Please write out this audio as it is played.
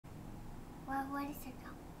what is it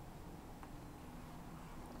called?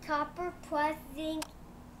 Copper plus zinc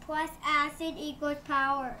plus acid equals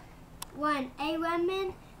power. 1. A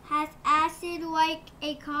lemon has acid like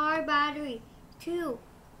a car battery. 2.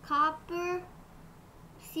 Copper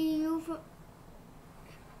Cu from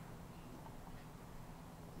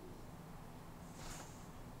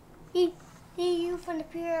Cu from the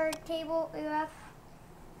periodic table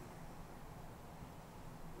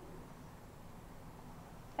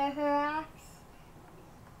attracts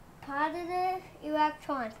positive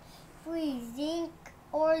electrons. 3. Zinc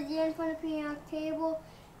or zinc from the periodic table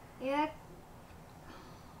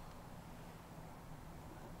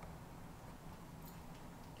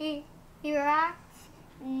attracts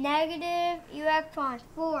negative electrons.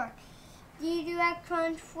 4. These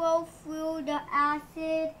electrons flow through the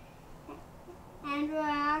acid and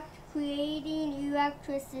react, creating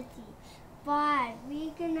electricity. 5.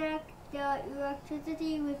 Reconnect the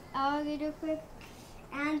electricity with alligator clip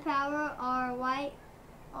and power our light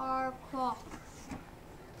or clock.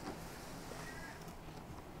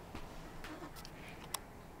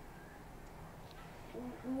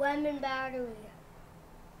 Lemon battery.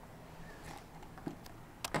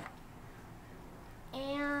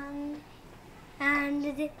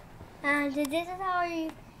 And this is how we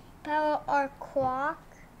power our clock.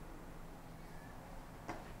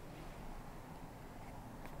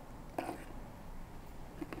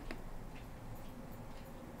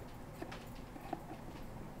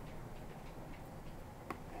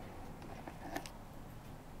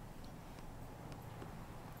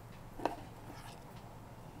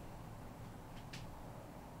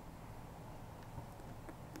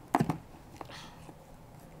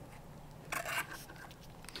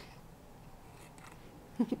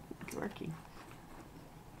 It's working.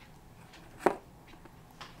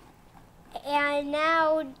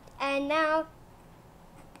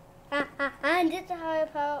 And this is how we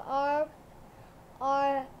power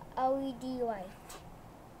our LED light.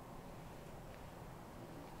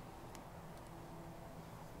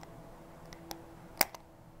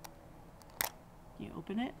 You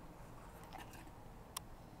open it? Let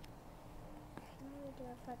me do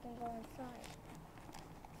if I can go inside.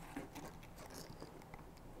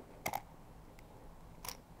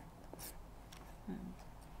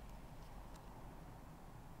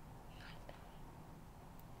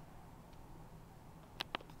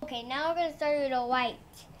 Okay, now we're going to start with the light.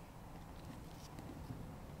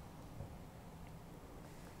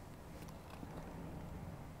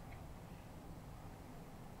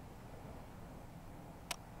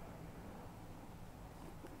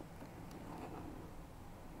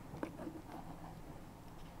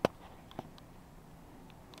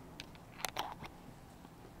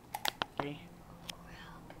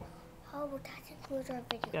 Oh, well, that includes our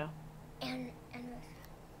video. Yeah. And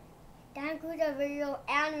that includes our video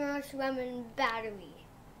and our lemon battery.